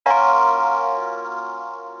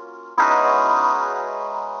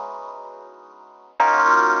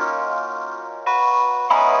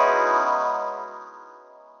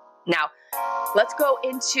Let's go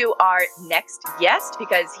into our next guest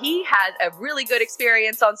because he has a really good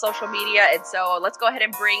experience on social media. And so let's go ahead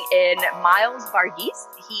and bring in Miles Varghese.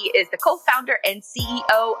 He is the co-founder and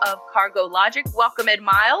CEO of CargoLogic. Welcome in,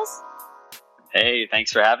 Miles. Hey,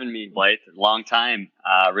 thanks for having me, Blythe. Long time.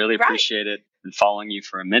 Really appreciate it. Been following you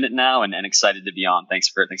for a minute now and excited to be on. Thanks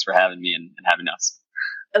for having me and having us.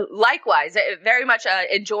 Likewise, very much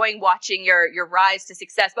enjoying watching your rise to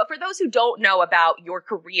success. But for those who don't know about your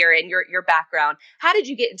career and your background, how did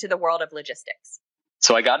you get into the world of logistics?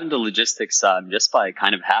 So I got into logistics just by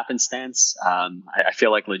kind of happenstance. I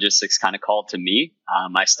feel like logistics kind of called to me.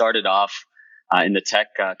 I started off in the tech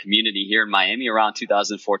community here in Miami around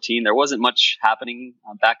 2014. There wasn't much happening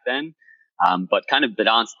back then, but kind of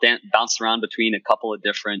bounced around between a couple of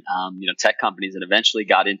different tech companies and eventually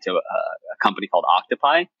got into a company called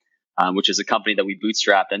Octopi, which is a company that we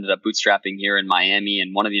ended up bootstrapping here in Miami.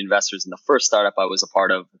 And one of the investors in the first startup I was a part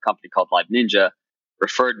of, a company called Live Ninja,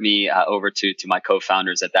 referred me over to my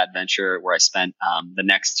co-founders at that venture, where I spent the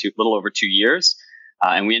next little over 2 years.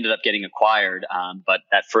 And we ended up getting acquired. But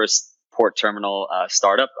that first port terminal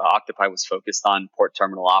startup, Octopi, was focused on port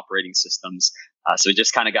terminal operating systems. So we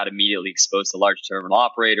just kind of got immediately exposed to large terminal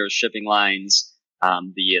operators, shipping lines,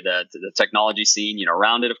 the technology scene,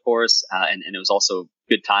 around it, of course. And it was also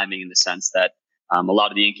good timing in the sense that a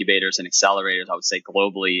lot of the incubators and accelerators, I would say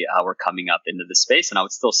globally, were coming up into the space. And I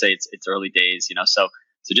would still say it's early days, so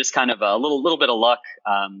just kind of a little bit of luck,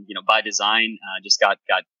 by design. Just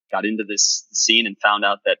got into this scene and found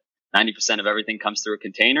out that 90% of everything comes through a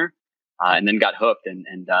container. And then got hooked, and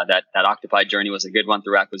that Octopi journey was a good one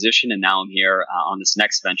through acquisition. And now I'm here on this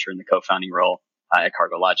next venture in the co-founding role at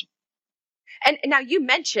CargoLogic. And now you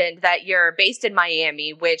mentioned that you're based in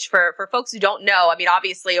Miami, which for folks who don't know, I mean,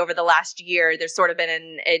 obviously over the last year, there's sort of been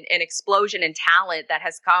an explosion in talent that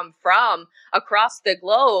has come from across the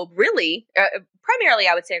globe, really, primarily,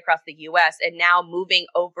 I would say, across the U.S. and now moving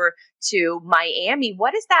over to Miami.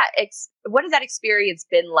 What has that experience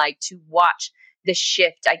been like to watch the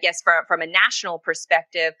shift, I guess, from a national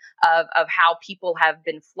perspective of how people have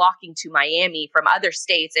been flocking to Miami from other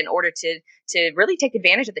states in order to really take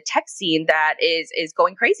advantage of the tech scene that is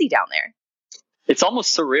going crazy down there? It's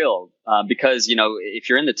almost surreal because, if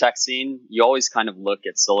you're in the tech scene, you always kind of look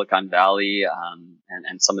at Silicon Valley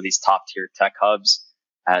and some of these top tier tech hubs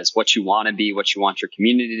as what you want to be, what you want your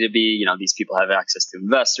community to be. These people have access to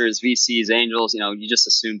investors, VCs, angels. You just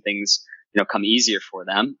assume things come easier for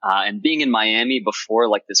them. And being in Miami before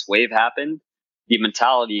like this wave happened, the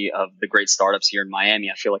mentality of the great startups here in Miami,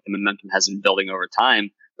 I feel like the momentum has been building over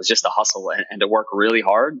time, was just to hustle and to work really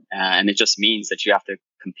hard. And it just means that you have to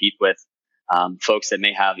compete with folks that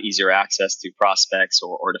may have easier access to prospects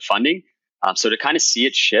or to funding. So to kind of see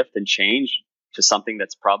it shift and change to something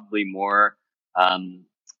that's probably more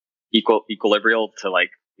equilibrial to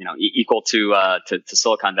equal to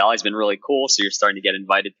Silicon Valley has been really cool. So you're starting to get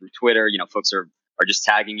invited through Twitter. Folks are just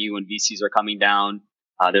tagging you when VCs are coming down.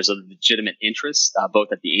 There's a legitimate interest, both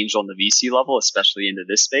at the angel and the VC level, especially into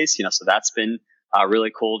this space. So that's been really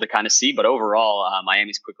cool to kind of see. But overall,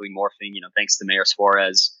 Miami's quickly morphing, thanks to Mayor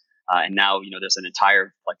Suarez. And now, there's an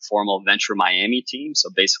entire formal Venture Miami team. So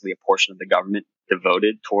basically a portion of the government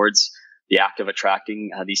devoted towards the act of attracting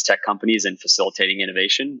these tech companies and facilitating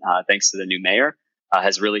innovation, thanks to the new mayor.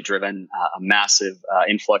 Has really driven a massive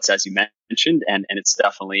influx, as you mentioned, and it's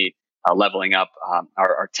definitely leveling up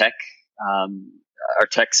our tech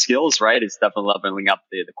skills. Right, it's definitely leveling up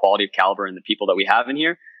the quality of caliber and the people that we have in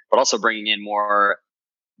here, but also bringing in more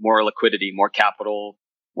liquidity, more capital,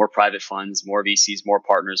 more private funds, more VCs, more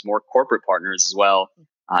partners, more corporate partners as well,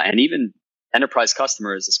 and even enterprise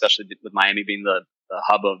customers, especially with Miami being the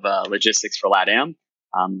hub of logistics for LATAM.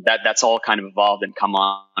 That's all kind of evolved and come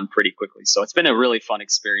on pretty quickly. So it's been a really fun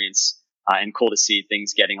experience and cool to see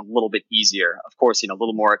things getting a little bit easier. Of course, a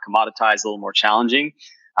little more commoditized, a little more challenging,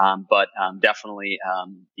 but definitely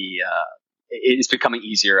it's becoming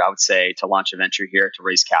easier, I would say, to launch a venture here, to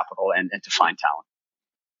raise capital and to find talent.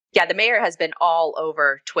 Yeah, the mayor has been all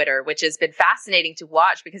over Twitter, which has been fascinating to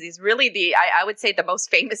watch because he's really I would say the most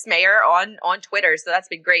famous mayor on Twitter. So that's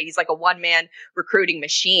been great. He's like a one-man recruiting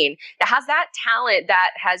machine. Now, has that talent that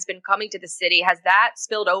has been coming to the city, has that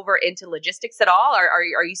spilled over into logistics at all? Or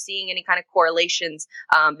are you seeing any kind of correlations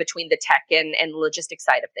between the tech and logistics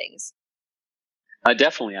side of things?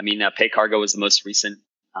 Definitely. I mean, PayCargo was the most recent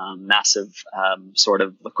massive sort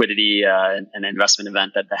of liquidity and investment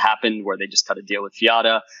event that happened, where they just cut a deal with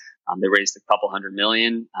Fiata. They raised a couple $100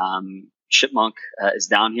 million. Shipmonk is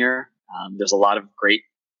down here. There's a lot of great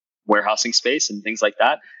warehousing space and things like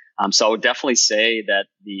that. So I would definitely say that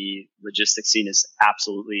the logistics scene is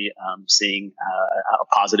absolutely seeing a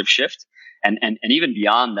positive shift. And even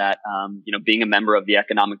beyond that, being a member of the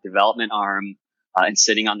economic development arm and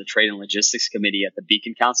sitting on the trade and logistics committee at the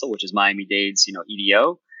Beacon Council, which is Miami-Dade's,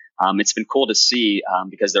 EDO, it's been cool to see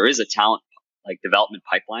because there is a talent development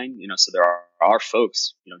pipeline, so there are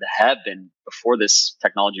folks, that have been before this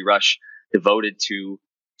technology rush devoted to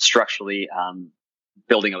structurally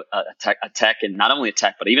building a tech, and not only a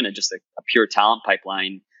tech, but even just a pure talent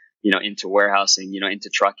pipeline, into warehousing, into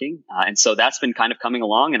trucking. And so that's been kind of coming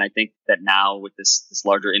along. And I think that now with this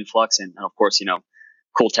larger influx and of course,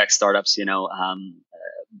 cool tech startups,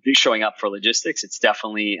 showing up for logistics, it's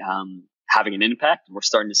definitely having an impact. We're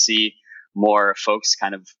starting to see more folks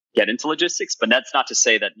kind of get into logistics, but that's not to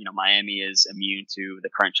say that, Miami is immune to the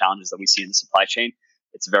current challenges that we see in the supply chain.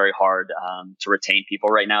 It's very hard to retain people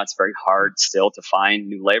right now. It's very hard still to find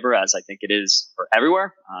new labor, as I think it is for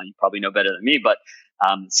everywhere. You probably know better than me, but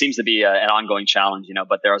it seems to be an ongoing challenge,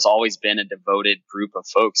 but there has always been a devoted group of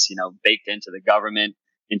folks, baked into the government,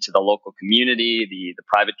 into the local community, the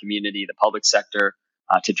private community, the public sector,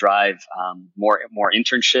 to drive more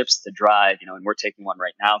internships, to drive, and we're taking one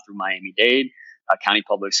right now through Miami-Dade County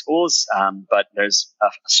Public Schools. But there's a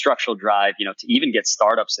structural drive, to even get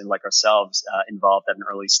startups and like ourselves involved at an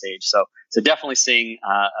early stage. So definitely seeing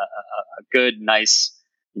a good, nice,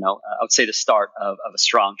 I would say the start of a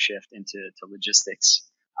strong shift into logistics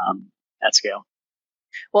at scale.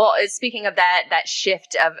 Well, speaking of that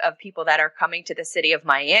shift of people that are coming to the city of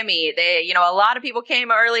Miami, a lot of people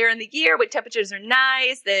came earlier in the year when temperatures are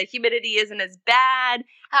nice, the humidity isn't as bad.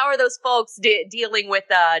 How are those folks dealing with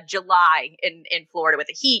July in Florida with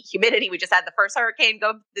the heat, humidity? We just had the first hurricane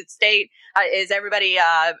go to the state. Is everybody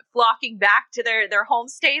flocking back to their home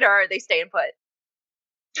state, or are they staying put?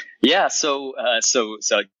 Yeah, so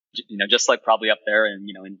just like probably up there and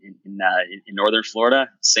in northern Florida,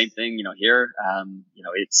 same thing. Here,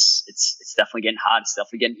 it's definitely getting hot. It's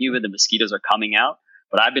definitely getting humid. The mosquitoes are coming out.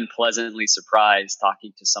 But I've been pleasantly surprised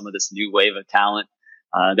talking to some of this new wave of talent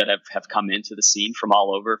that have come into the scene from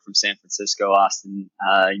all over, from San Francisco, Austin,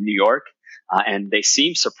 New York, and they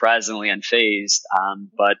seem surprisingly unfazed.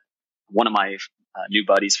 But one of my new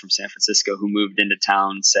buddies from San Francisco who moved into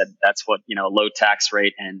town said that's what, low tax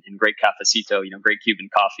rate and great cafecito, great Cuban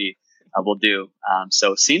coffee will do.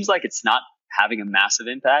 So it seems like it's not having a massive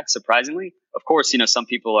impact, surprisingly. Of course, some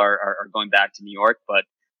people are going back to New York, but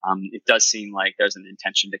it does seem like there's an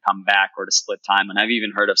intention to come back or to split time. And I've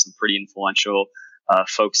even heard of some pretty influential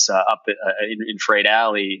folks up in Freight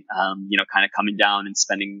Alley, kind of coming down and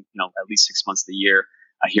spending, at least 6 months of the year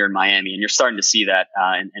here in Miami. And you're starting to see that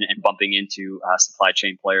and bumping into supply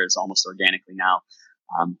chain players almost organically now.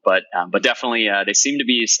 But definitely they seem to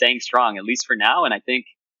be staying strong, at least for now. And I think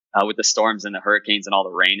with the storms and the hurricanes and all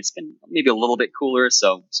the rain, it's been maybe a little bit cooler.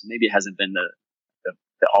 So maybe it hasn't been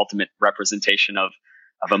the ultimate representation of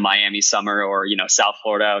a Miami summer or, South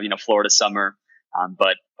Florida, Florida summer.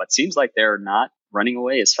 But seems like they're not running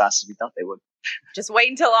away as fast as we thought they would. Just wait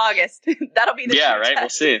until August. That'll be the true right.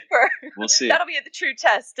 Test. We'll see. That'll be the true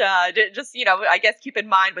test. Just I guess keep in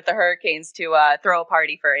mind with the hurricanes to throw a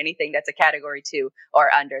party for anything that's a Category 2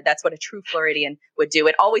 or under. That's what a true Floridian would do.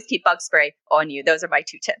 And always keep bug spray on you. Those are my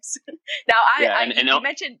 2 tips. Now, you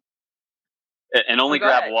mentioned. And only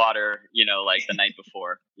grab water, like the night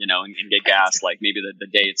before, and get gas, like maybe the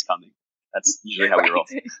day it's coming. That's usually how we roll.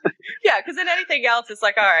 Yeah, because in anything else, it's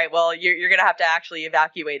like, all right, well, you're going to have to actually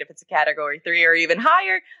evacuate if it's a Category 3 or even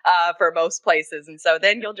higher for most places. And so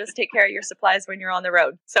then you'll just take care of your supplies when you're on the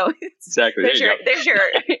road. So exactly. There's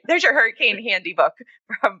your hurricane handy book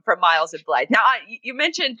from Miles and Blythe. Now, you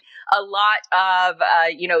mentioned a lot of,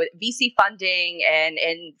 VC funding and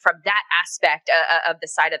from that aspect of the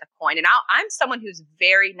side of the coin. And I'm someone who's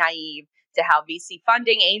very naive to how VC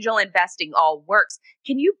funding, angel investing all works.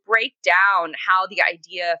 Can you break down how the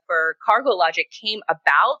idea for CargoLogic came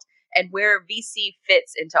about and where VC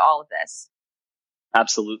fits into all of this?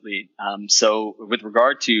 Absolutely. So with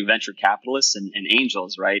regard to venture capitalists and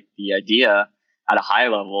angels, right, the idea at a high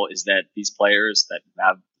level is that these players that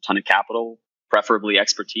have a ton of capital, preferably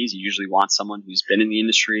expertise, you usually want someone who's been in the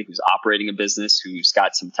industry, who's operating a business, who's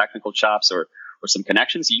got some technical chops or some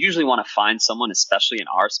connections. You usually want to find someone, especially in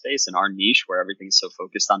our space, in our niche, where everything is so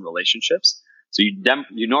focused on relationships. So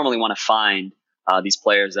you normally want to find these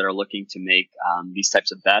players that are looking to make these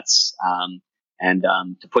types of bets and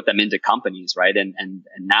to put them into companies, right? And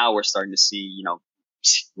now we're starting to see,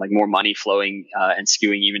 like more money flowing and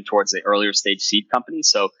skewing even towards the earlier stage seed companies.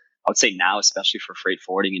 So I would say now, especially for freight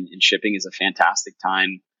forwarding and shipping, is a fantastic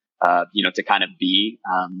time, to kind of be,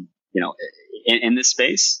 in this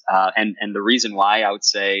space. And the reason why I would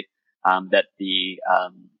say that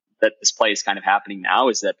that this play is kind of happening now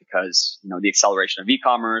is that because, the acceleration of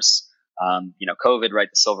e-commerce, COVID, right?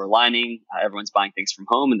 The silver lining, everyone's buying things from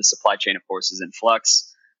home and the supply chain, of course, is in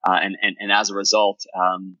flux. And as a result,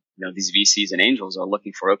 these VCs and angels are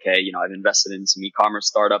looking for, okay, I've invested in some e-commerce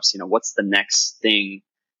startups. What's the next thing,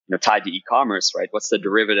 tied to e-commerce, right? What's the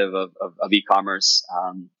derivative of e-commerce?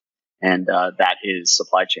 And that is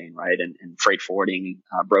supply chain, right? And freight forwarding,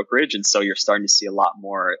 brokerage. And so you're starting to see a lot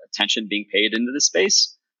more attention being paid into the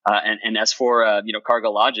space. And as for,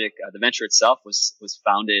 CargoLogic, the venture itself was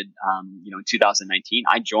founded, in 2019.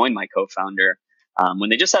 I joined my co-founder, when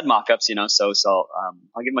they just had mock-ups, so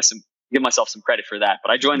I'll give myself some credit for that.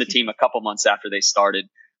 But I joined the team a couple months after they started,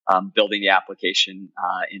 building the application,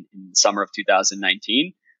 in the summer of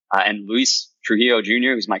 2019. And Luis Trujillo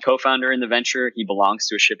Jr., who's my co-founder in the venture, he belongs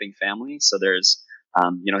to a shipping family. So there's,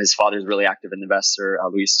 his father's really active investor,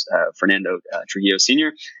 Luis Fernando Trujillo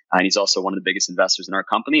Sr., and he's also one of the biggest investors in our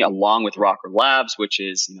company, along with Rocker Labs, which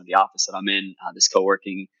is, the office that I'm in, this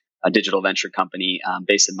co-working digital venture company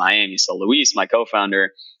based in Miami. So Luis, my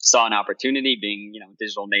co-founder, saw an opportunity being,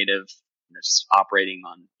 digital native, just operating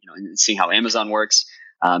on, and seeing how Amazon works.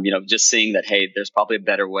 Just seeing that, hey, there's probably a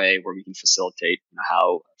better way where we can facilitate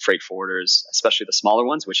how freight forwarders, especially the smaller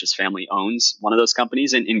ones, which his family owns one of those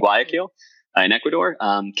companies in Guayaquil, in Ecuador,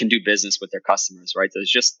 can do business with their customers, right?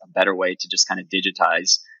 There's just a better way to just kind of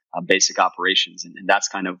digitize basic operations. And that's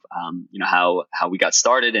kind of, how we got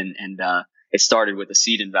started. And it started with a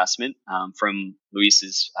seed investment from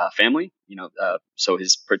Luis's family, so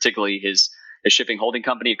particularly his shipping holding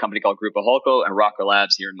company, a company called Grupo Holco, and Rocker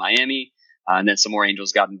Labs here in Miami. And then some more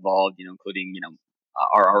angels got involved, including,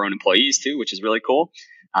 our own employees too, which is really cool.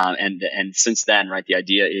 And since then, right, the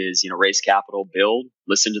idea is, raise capital, build,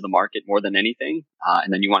 listen to the market more than anything.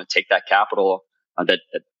 And then you want to take that capital that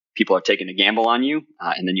people are taking a gamble on you.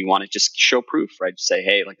 And then you want to just show proof, right? Say,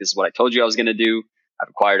 hey, like, this is what I told you I was going to do. I've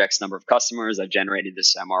acquired X number of customers. I've generated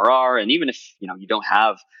this MRR. And even if, you don't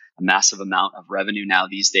have a massive amount of revenue now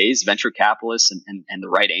these days, venture capitalists and the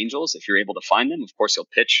right angels, if you're able to find them, of course, you'll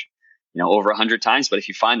pitch over 100 times. But if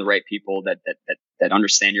you find the right people that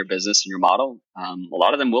understand your business and your model, a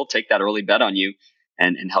lot of them will take that early bet on you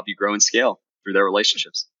and help you grow and scale through their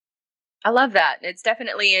relationships. I love that. It's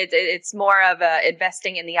definitely, it's more of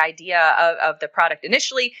investing in the idea of the product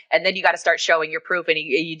initially, and then you got to start showing your proof, and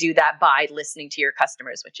you do that by listening to your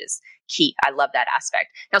customers, which is key. I love that aspect.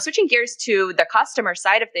 Now, switching gears to the customer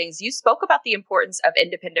side of things, you spoke about the importance of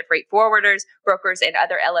independent freight forwarders, brokers, and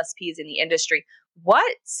other LSPs in the industry.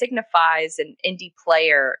 What signifies an indie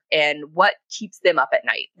player, and what keeps them up at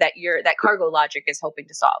night that CargoLogic is hoping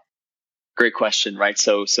to solve? Great question, right?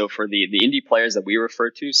 So for the indie players that we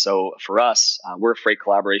refer to, so for us, we're a freight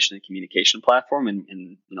collaboration and communication platform,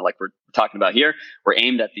 and like we're talking about here, we're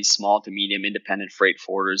aimed at these small to medium independent freight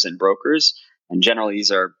forwarders and brokers. And generally,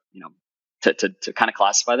 these are, to kind of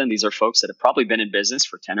classify them, these are folks that have probably been in business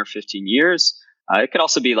for 10 or 15 years. It could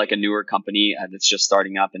also be like a newer company that's just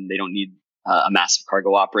starting up, and they don't need a massive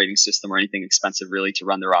cargo operating system or anything expensive really to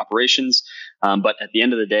run their operations. But at the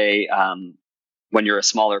end of the day, when you're a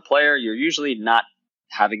smaller player, you're usually not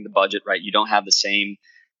having the budget, right? You don't have the same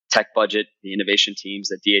tech budget, the innovation teams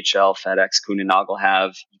that DHL, FedEx, Kuehne and Nagel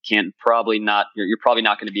have. You're probably not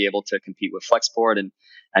going to be able to compete with Flexport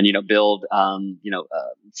and build,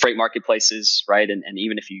 freight marketplaces, right? And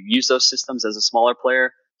even if you use those systems as a smaller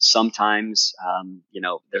player, sometimes,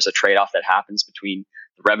 there's a trade-off that happens between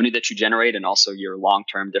the revenue that you generate and also your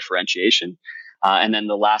long-term differentiation. And then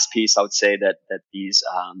the last piece I would say that these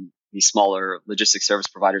smaller logistics service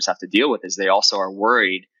providers have to deal with is they also are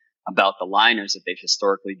worried about the liners that they've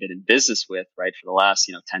historically been in business with, right, for the last,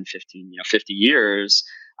 10, 15, 50 years,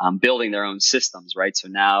 building their own systems, right? So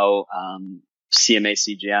now, CMA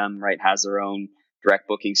CGM, right, has their own direct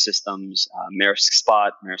booking systems, Maersk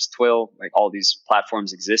Spot, Maersk Twill, right? All these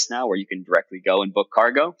platforms exist now where you can directly go and book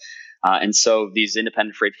cargo. And so these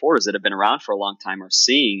independent freight forwarders that have been around for a long time are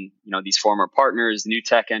seeing, these former partners, new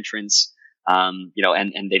tech entrants, and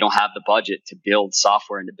they don't have the budget to build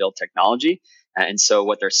software and to build technology. And so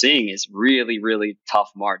what they're seeing is really, really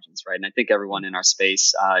tough margins, right? And I think everyone in our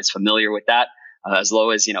space is familiar with that. As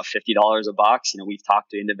low as, $50 a box. We've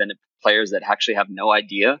talked to independent players that actually have no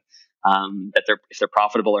idea that if they're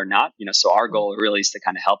profitable or not. So our goal really is to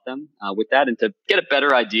kind of help them with that and to get a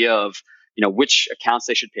better idea of, which accounts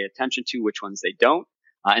they should pay attention to, which ones they don't,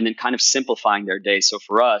 and then kind of simplifying their day. So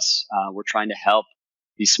for us, we're trying to help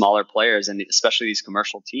these smaller players and especially these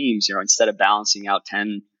commercial teams, instead of balancing out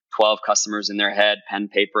 10, 12 customers in their head, pen,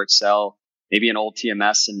 paper, Excel, maybe an old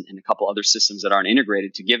TMS and a couple other systems that aren't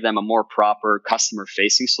integrated, to give them a more proper customer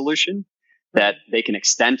facing solution that they can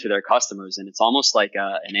extend to their customers. And it's almost like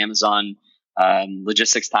an Amazon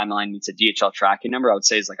logistics timeline meets a DHL tracking number, I would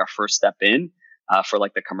say is like our first step in for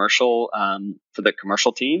like the commercial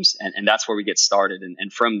teams. And that's where we get started.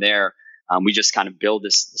 And from there, we just kind of build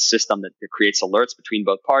this system that creates alerts between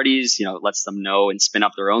both parties, lets them know and spin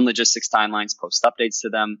up their own logistics timelines, post updates to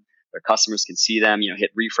them. Their customers can see them,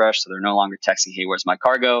 hit refresh. So they're no longer texting, hey, where's my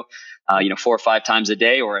cargo? 4 or 5 times a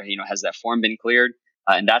day, or, has that form been cleared?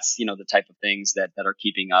 And that's, the type of things that are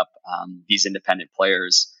keeping up these independent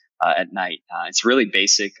players at night. It's really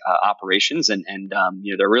basic operations. And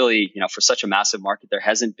they're really, for such a massive market, there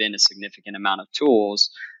hasn't been a significant amount of tools,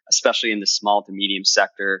 especially in the small to medium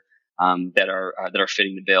sector, that are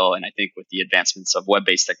fitting the bill. And I think with the advancements of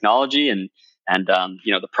web-based technology and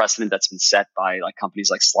the precedent that's been set by like companies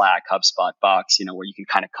like Slack, HubSpot, Box, where you can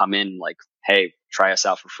kind of come in like, hey, try us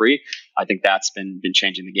out for free. I think that's been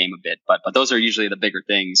changing the game a bit. But those are usually the bigger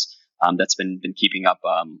things that's been keeping up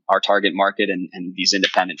our target market and these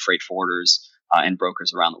independent freight forwarders and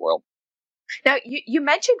brokers around the world. Now, you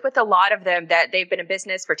mentioned with a lot of them that they've been in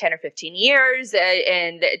business for 10 or 15 years,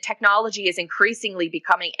 and technology is increasingly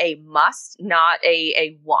becoming a must, not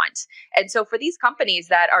a want. And so for these companies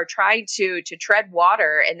that are trying to tread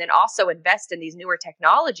water and then also invest in these newer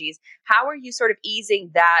technologies, how are you sort of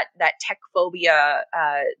easing that tech phobia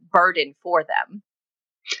burden for them?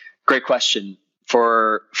 Great question.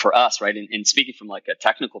 For us, right, and speaking from like a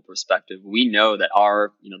technical perspective, we know that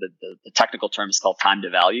our, the technical term is called time to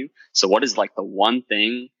value. So what is like the one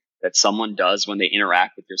thing that someone does when they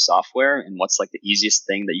interact with your software, and what's like the easiest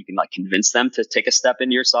thing that you can like convince them to take a step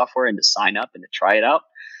into your software and to sign up and to try it out?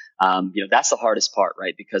 That's the hardest part,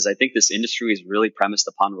 right? Because I think this industry is really premised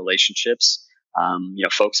upon relationships.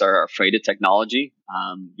 Folks are afraid of technology,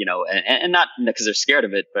 and not because they're scared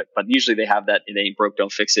of it, but usually they have that, it ain't broke,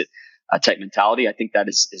 don't fix it type mentality. I think that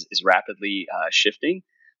is rapidly shifting.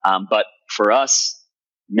 But for us,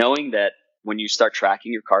 knowing that when you start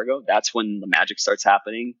tracking your cargo, that's when the magic starts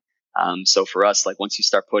happening. So for us, like once you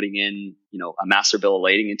start putting in, a master bill of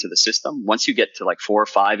lading into the system, once you get to like 4 or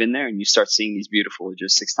 5 in there and you start seeing these beautiful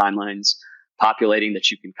logistics timelines populating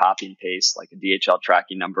that you can copy and paste like a DHL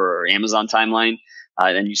tracking number or Amazon timeline,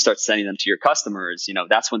 and you start sending them to your customers,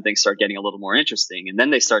 that's when things start getting a little more interesting. And then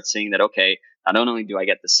they start seeing that, okay, not only do I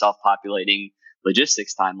get the self-populating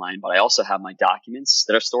logistics timeline, but I also have my documents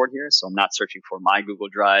that are stored here. So I'm not searching for my Google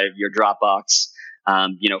Drive, your Dropbox,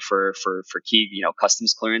 for key,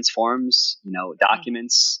 customs clearance forms,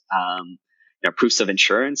 documents, proofs of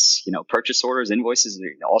insurance, purchase orders, invoices,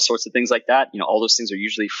 all sorts of things like that. All those things are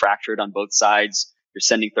usually fractured on both sides. You're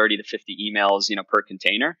sending 30 to 50 emails, per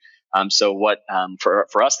container. So what,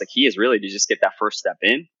 for us, the key is really to just get that first step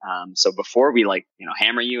in. So before we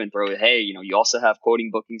hammer you and throw, hey, you also have quoting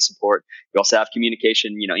booking support. You also have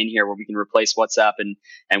communication, in here where we can replace WhatsApp and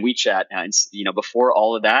WeChat. And, before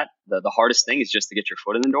all of that, the hardest thing is just to get your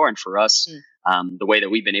foot in the door. And for us, the way that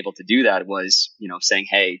we've been able to do that was, saying,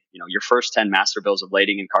 hey, your first 10 master bills of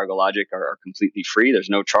lading in CargoLogic are completely free. There's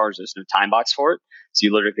no charge. There's no time box for it. So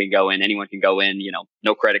you literally can go in, anyone can go in,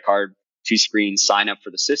 no credit card, 2 screens, sign up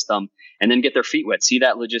for the system, and then get their feet wet, see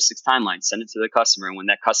that logistics timeline, send it to the customer. And when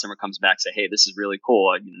that customer comes back, say, hey, this is really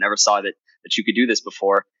cool. I never saw that you could do this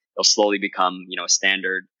before. It'll slowly become, a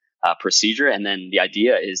standard procedure. And then the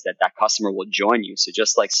idea is that customer will join you. So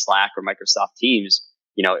just like Slack or Microsoft Teams,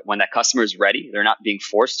 when that customer is ready, they're not being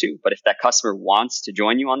forced to, but if that customer wants to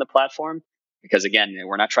join you on the platform, because again,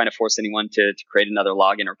 we're not trying to force anyone to create another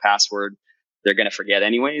login or password. They're going to forget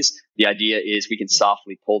anyways. The idea is we can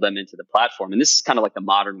softly pull them into the platform. And this is kind of like the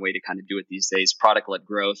modern way to kind of do it these days. Product-led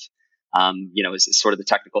growth, is sort of the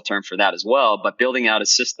technical term for that as well. But building out a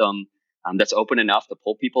system that's open enough to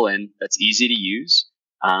pull people in, that's easy to use,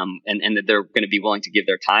 and that they're going to be willing to give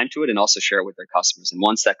their time to it and also share it with their customers. And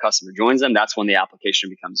once that customer joins them, that's when the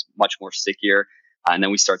application becomes much more stickier. And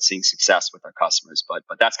then we start seeing success with our customers. But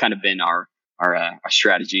that's kind of been our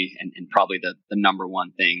strategy and probably the number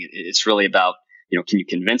one thing. It's really about, can you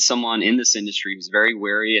convince someone in this industry who's very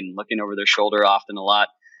wary and looking over their shoulder often a lot,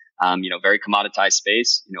 very commoditized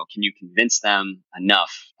space, can you convince them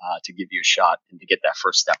enough to give you a shot and to get that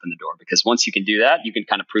first step in the door? Because once you can do that, you can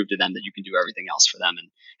kind of prove to them that you can do everything else for them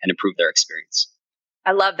and improve their experience.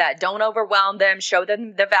 I love that. Don't overwhelm them. Show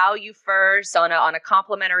them the value first on a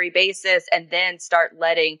complimentary basis, and then start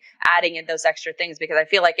adding in those extra things. Because I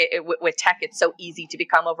feel like with tech, it's so easy to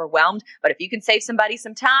become overwhelmed. But if you can save somebody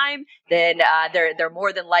some time, then they're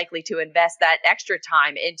more than likely to invest that extra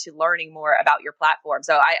time into learning more about your platform.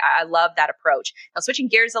 So I love that approach. Now, switching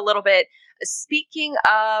gears a little bit, speaking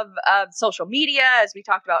of social media, as we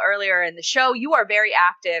talked about earlier in the show, you are very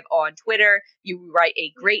active on Twitter. You write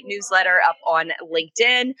a great newsletter up on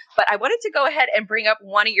LinkedIn. But I wanted to go ahead and bring up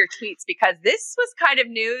one of your tweets because this was kind of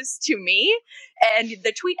news to me. And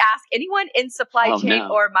the tweet asked, anyone in supply chain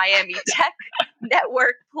or Miami Tech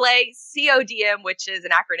Network play CODM, which is an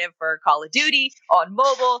acronym for Call of Duty, on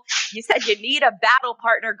mobile? You said you need a battle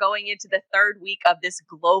partner going into the third week of this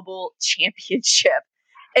global championship.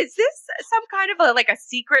 Is this some kind of a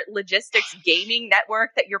secret logistics gaming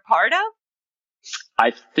network that you're part of?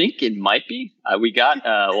 I think it might be. We got,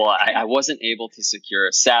 I wasn't able to secure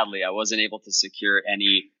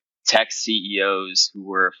any tech CEOs who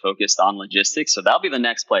were focused on logistics. So that'll be the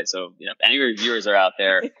next play. So, if any reviewers are out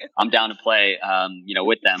there, I'm down to play,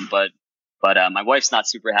 with them. But my wife's not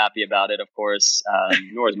super happy about it, of course,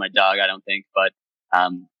 nor is my dog, I don't think. But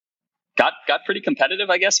got pretty competitive,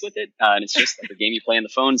 I guess, with it. And it's just like a game you play on the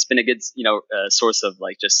phone. It's been a good, source of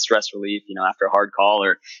just stress relief, after a hard call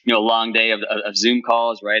or, a long day of Zoom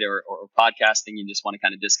calls, right? Or podcasting. You just want to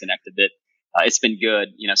kind of disconnect a bit. It's been good,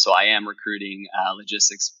 so I am recruiting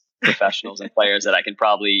logistics professionals and players that I can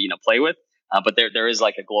probably, play with. But there is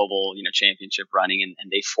like a global, championship running and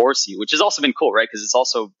they force you, which has also been cool, right? Because it's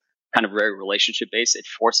also kind of very relationship based. It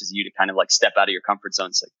forces you to kind of step out of your comfort zone.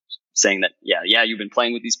 It's saying that, yeah, you've been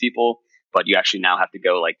playing with these people, but you actually now have to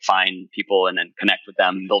go find people and then connect with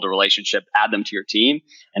them, build a relationship, add them to your team,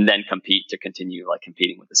 and then compete to continue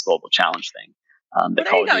competing with this global challenge thing that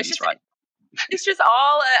Call of Duty's running. It's just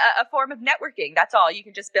all a form of networking. That's all. You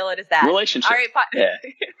can just bill it as that. Relationship. All right.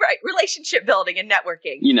 Right. Relationship building and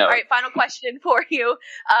networking. All right. Final question for you.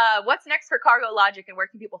 What's next for CargoLogic and where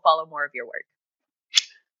can people follow more of your work?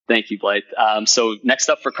 Thank you, Blythe. So next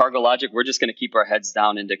up for CargoLogic, we're just going to keep our heads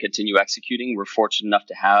down and to continue executing. We're fortunate enough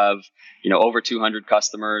to have, over 200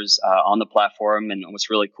 customers on the platform, and what's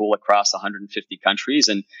really cool, across 150 countries.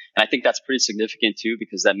 And I think that's pretty significant too,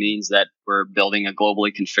 because that means that we're building a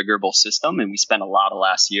globally configurable system. And we spent a lot of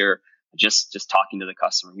last year just talking to the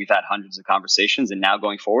customer. We've had hundreds of conversations, and now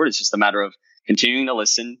going forward, it's just a matter of continuing to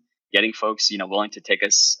listen, getting folks, willing to take a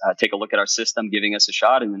look at our system, giving us a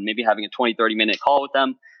shot, and then maybe having a 20, 30-minute call with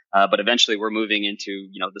them. But eventually we're moving into,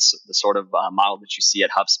 the sort of model that you see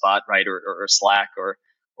at HubSpot, right? Or Slack or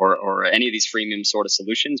any of these freemium sort of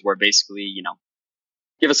solutions where basically,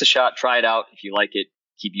 give us a shot, try it out. If you like it,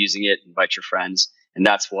 keep using it, invite your friends. And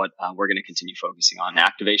that's what we're going to continue focusing on: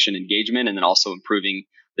 activation, engagement, and then also improving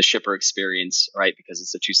the shipper experience, right? Because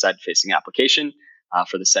it's a two-sided facing application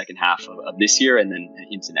for the second half of this year and then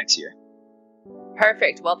into next year.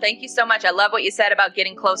 Perfect. Well, thank you so much. I love what you said about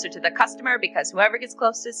getting closer to the customer, because whoever gets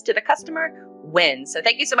closest to the customer wins. So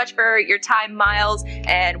thank you so much for your time, Miles.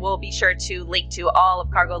 And we'll be sure to link to all of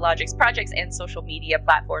CargoLogic's projects and social media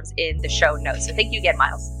platforms in the show notes. So thank you again,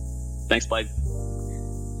 Miles. Thanks, Blythe.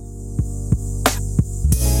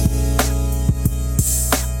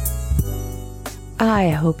 I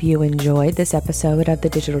hope you enjoyed this episode of the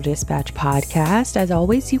Digital Dispatch podcast. As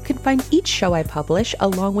always, you can find each show I publish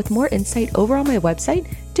along with more insight over on my website,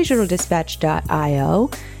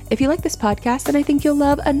 digitaldispatch.io. If you like this podcast, then I think you'll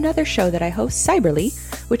love another show that I host, Cyberly,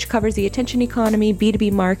 which covers the attention economy,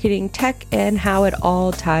 B2B marketing, tech, and how it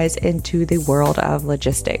all ties into the world of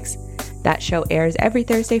logistics. That show airs every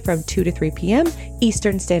Thursday from 2 to 3 p.m.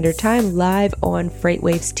 Eastern Standard Time, live on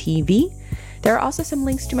FreightWaves TV. There are also some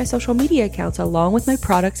links to my social media accounts along with my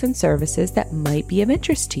products and services that might be of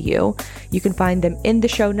interest to you. You can find them in the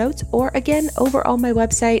show notes or again over on my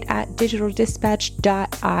website at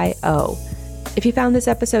digitaldispatch.io. If you found this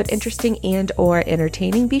episode interesting and or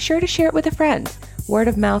entertaining, be sure to share it with a friend. Word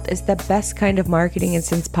of mouth is the best kind of marketing, and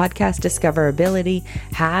since podcast discoverability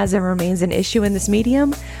has and remains an issue in this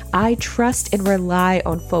medium, I trust and rely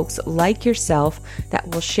on folks like yourself that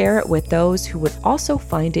will share it with those who would also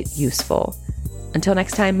find it useful. Until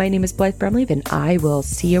next time, my name is Blythe Brumleve, and I will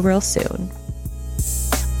see you real soon.